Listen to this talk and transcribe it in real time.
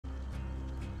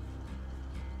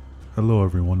Hello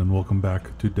everyone and welcome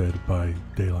back to Dead by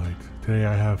Daylight. Today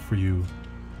I have for you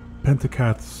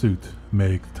Pentekath suit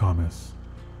Meg Thomas.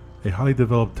 A highly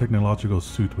developed technological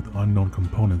suit with unknown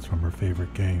components from her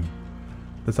favorite game.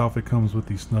 This outfit comes with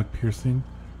the snug piercing.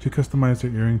 She customized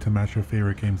her earring to match her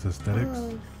favorite game's aesthetics.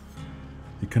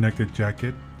 The connected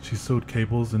jacket. She sewed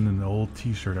cables in an old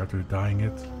t-shirt after dyeing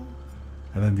it.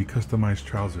 And then the customized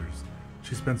trousers.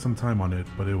 She spent some time on it,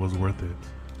 but it was worth it.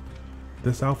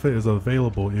 This outfit is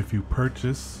available if you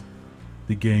purchase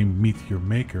the game Meet Your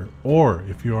Maker, or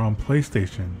if you're on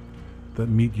PlayStation, the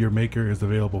Meet Your Maker is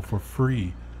available for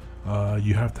free.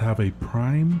 You have to have a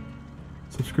Prime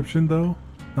subscription though,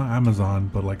 not Amazon,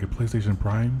 but like a PlayStation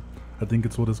Prime, I think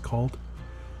it's what it's called.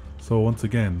 So once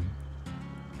again,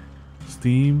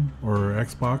 Steam or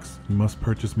Xbox, you must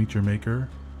purchase Meet Your Maker,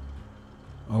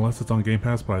 unless it's on Game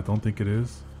Pass, but I don't think it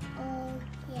is.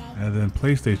 And then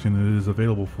PlayStation, it is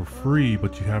available for free,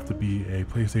 but you have to be a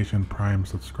PlayStation Prime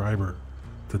subscriber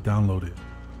to download it.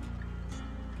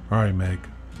 Alright Meg,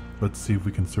 let's see if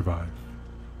we can survive.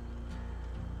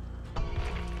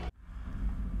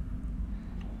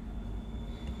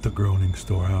 The Groaning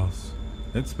Storehouse.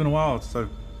 It's been a while since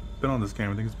I've been on this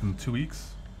game. I think it's been 2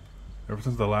 weeks. Ever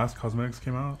since the last cosmetics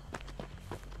came out.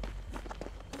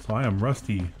 So I am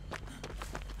rusty.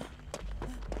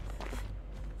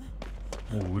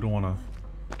 Oh, we don't wanna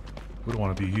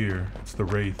be here. It's the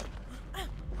Wraith.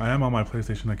 I am on my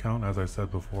PlayStation account, as I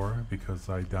said before, because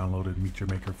I downloaded Meet Your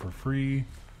Maker for free.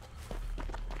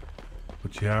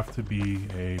 But you have to be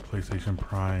a PlayStation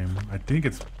Prime, I think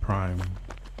it's Prime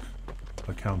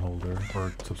account holder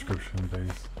or subscription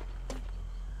base.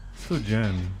 So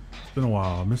Jen, it's been a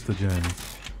while. I missed the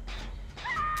gens.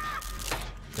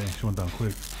 Dang, she went down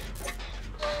quick.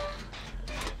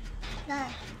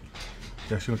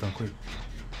 Yeah, she went down quick.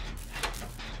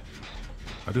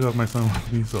 I do have my son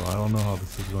with me, so I don't know how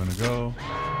this is going to go.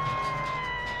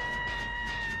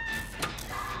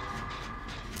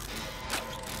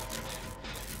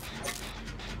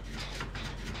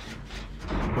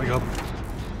 Wake up.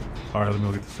 Alright, let me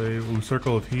go get the save. Ooh,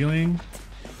 Circle of Healing.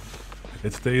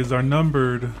 Its days are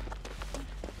numbered.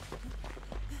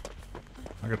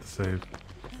 I got the save.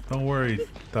 Don't worry,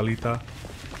 Talita.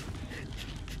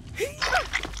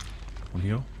 One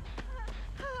heal?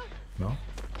 No?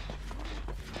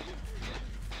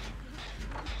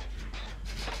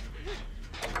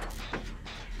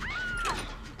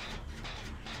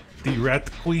 The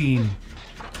Rat Queen.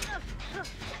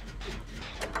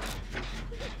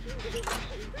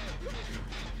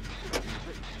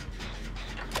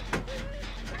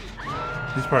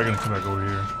 He's probably gonna come back over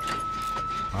here.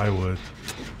 I would.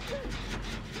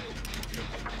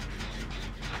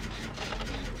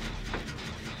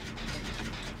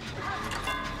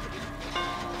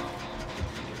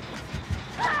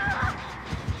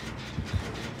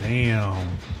 Damn.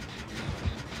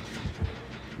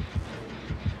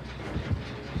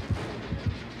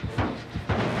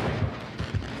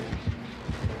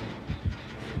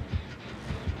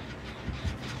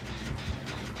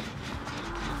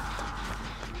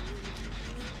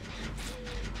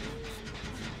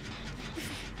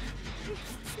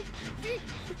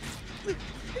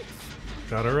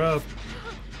 Got her up.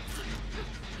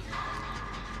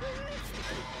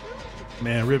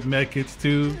 Man, rip med kits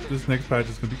too. This next patch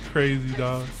is gonna be crazy,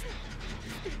 dog.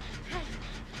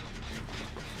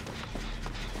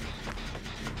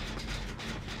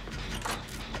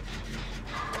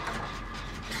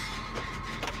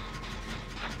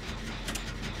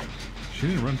 She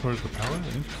didn't run towards the pallet?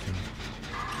 Interesting.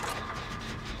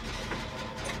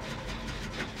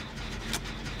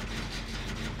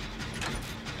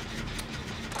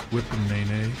 Whipping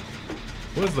Nene.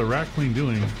 What is the Rat Queen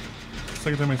doing?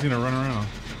 Second time I've seen her run around.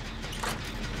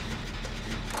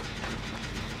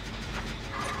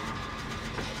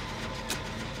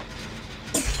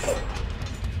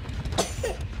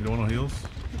 You don't want no heals?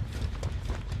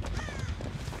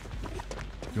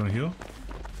 You want to heal?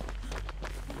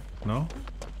 No?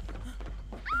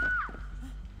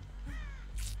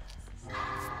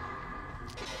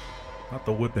 Not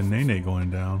the whipping Nene going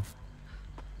down.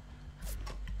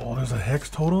 Oh, there's a hex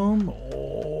totem?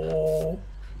 Oh.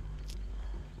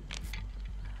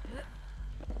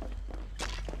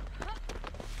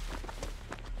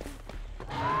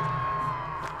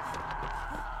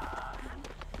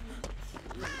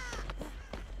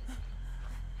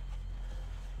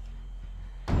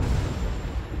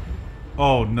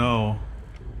 Oh no.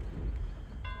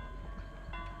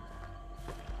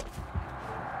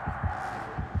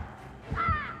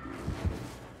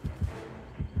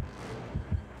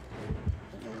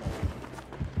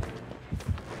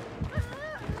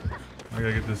 I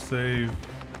gotta get this save.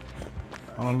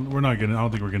 We're not getting. I don't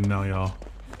think we're getting out, y'all.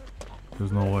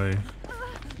 There's no way.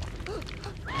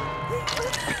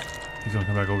 He's gonna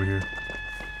come back over here.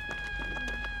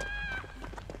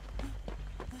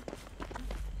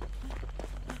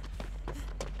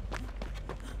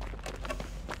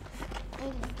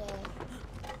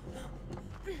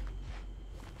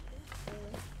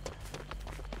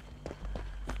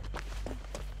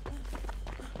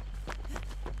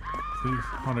 Please,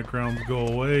 haunted grounds, go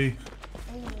away.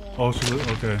 Oh, she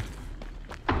okay.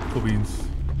 Cool beans.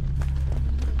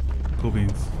 Cool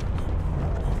beans.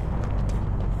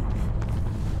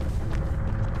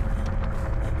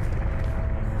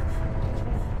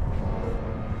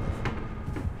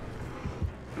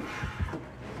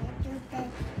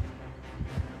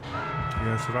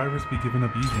 Yeah, survivors be giving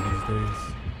up easy these days.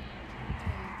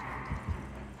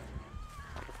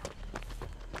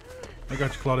 I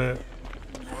got you, Claudette.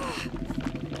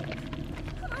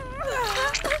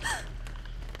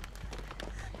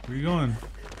 Where you going?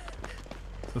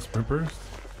 Is that sprint burst?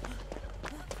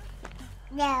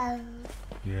 No.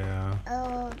 Yeah.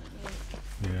 Oh.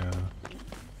 Yeah.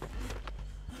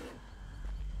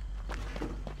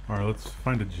 Alright, let's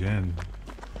find a gen.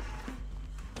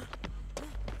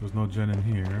 There's no gen in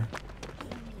here.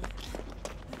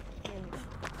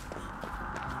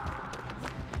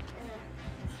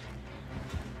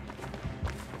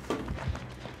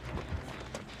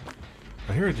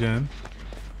 I hear a gen.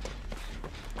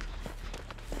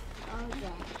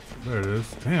 There it is.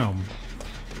 Damn.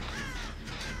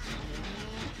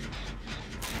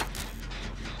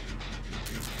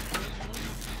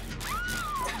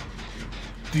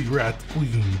 The Rat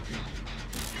Queen.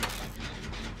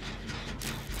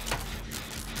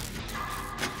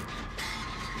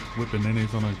 Whipping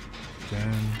innies on a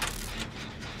gen.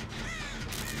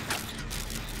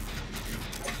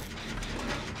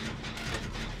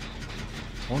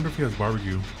 I wonder if he has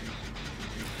barbecue.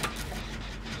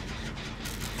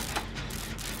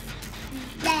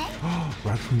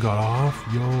 Rat Queen got off?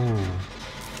 Yo.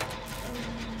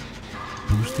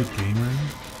 Boosted gamer?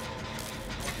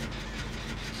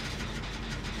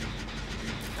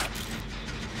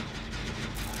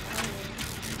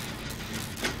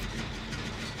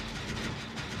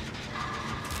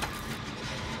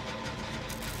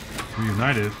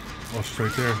 Reunited? Oh, she's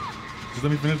right there. Just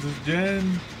let me finish this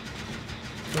gen.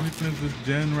 Let me finish this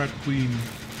gen, Rat Queen.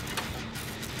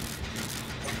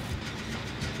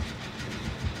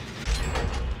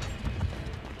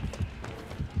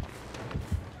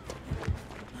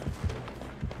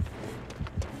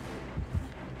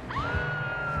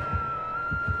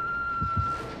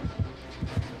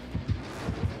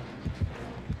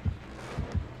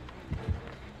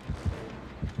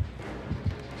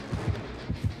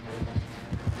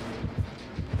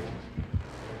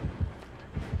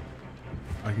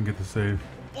 I can get the save.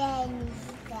 Come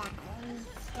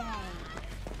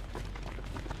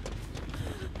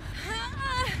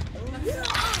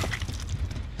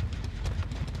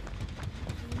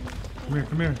here,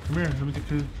 come here, come here. Let me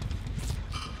get you.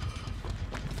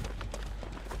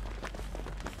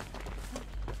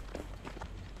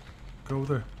 Go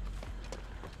over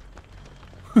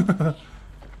there.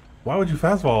 Why would you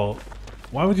fastball?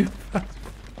 Why would you fastball?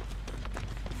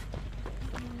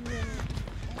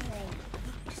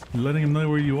 Letting him know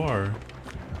where you are.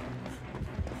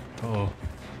 Uh-oh.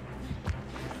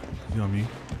 Yummy.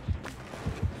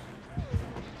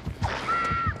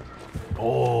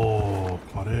 Oh,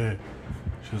 Claudette.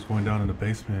 She was going down in the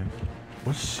basement.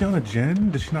 Was she on a gen?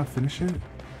 Did she not finish it?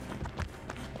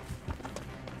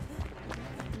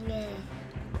 Yeah.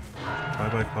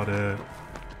 Bye-bye, Claudette.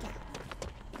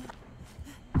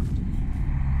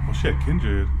 Oh, she had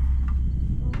Kindred.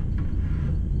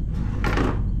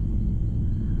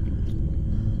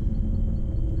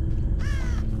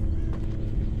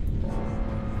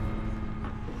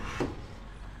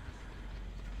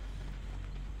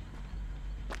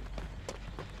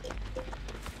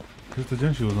 Here's the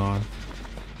gen she was on.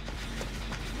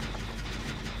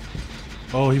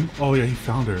 Oh, yeah, he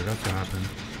found her. That's what happened.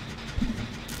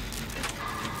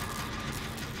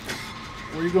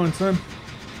 Where are you going, son?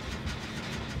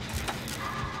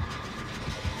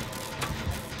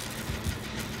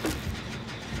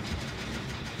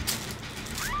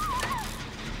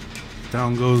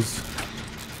 Down goes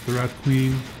the Rat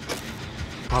Queen.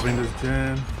 Popping this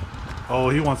gen. Oh,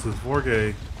 he wants his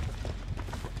 4K.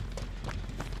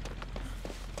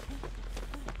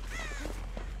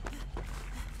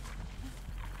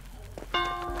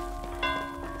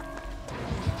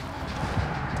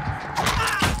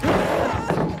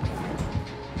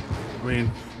 I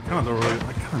mean, I kind of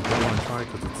don't want to try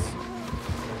because it's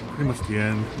pretty much the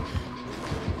end.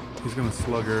 He's gonna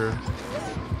slug her.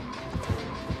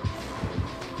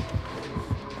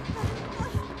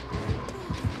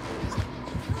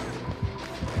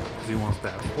 He wants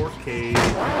that 4K.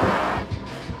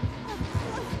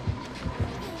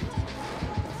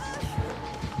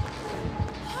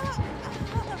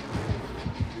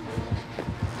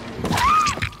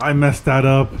 I messed that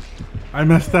up. I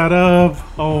messed that up.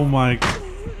 Oh my.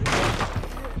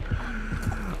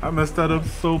 I messed that up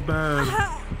so bad.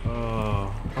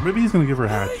 Or maybe he's gonna give her a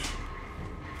hatch.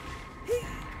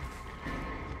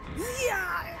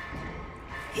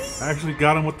 I actually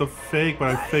got him with the fake, but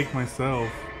I faked myself.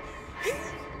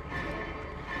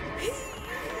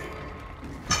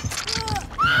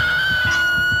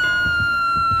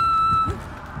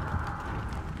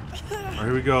 Alright,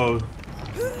 here we go.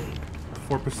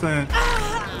 4%.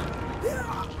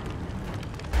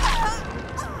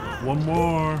 One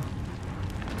more.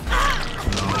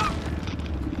 No.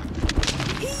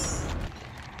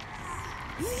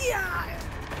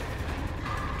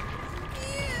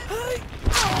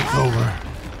 It's over.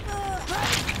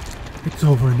 It's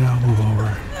over now. Move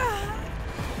over.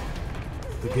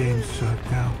 The game's shut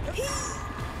down.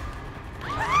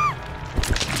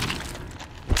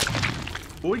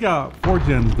 Well, we got 4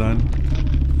 gens done.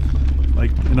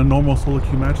 Like, in a normal solo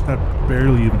queue match, that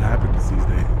barely even happens these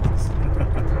days.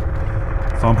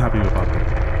 So I'm happy about that.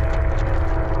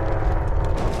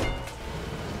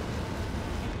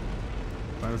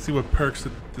 Alright, let's see what perks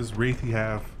does Wraithy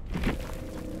have.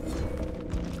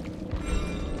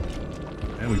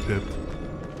 And we pipped.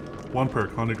 1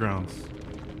 perk, Haunted Grounds.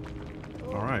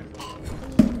 Alright.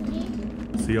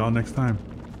 See y'all next time.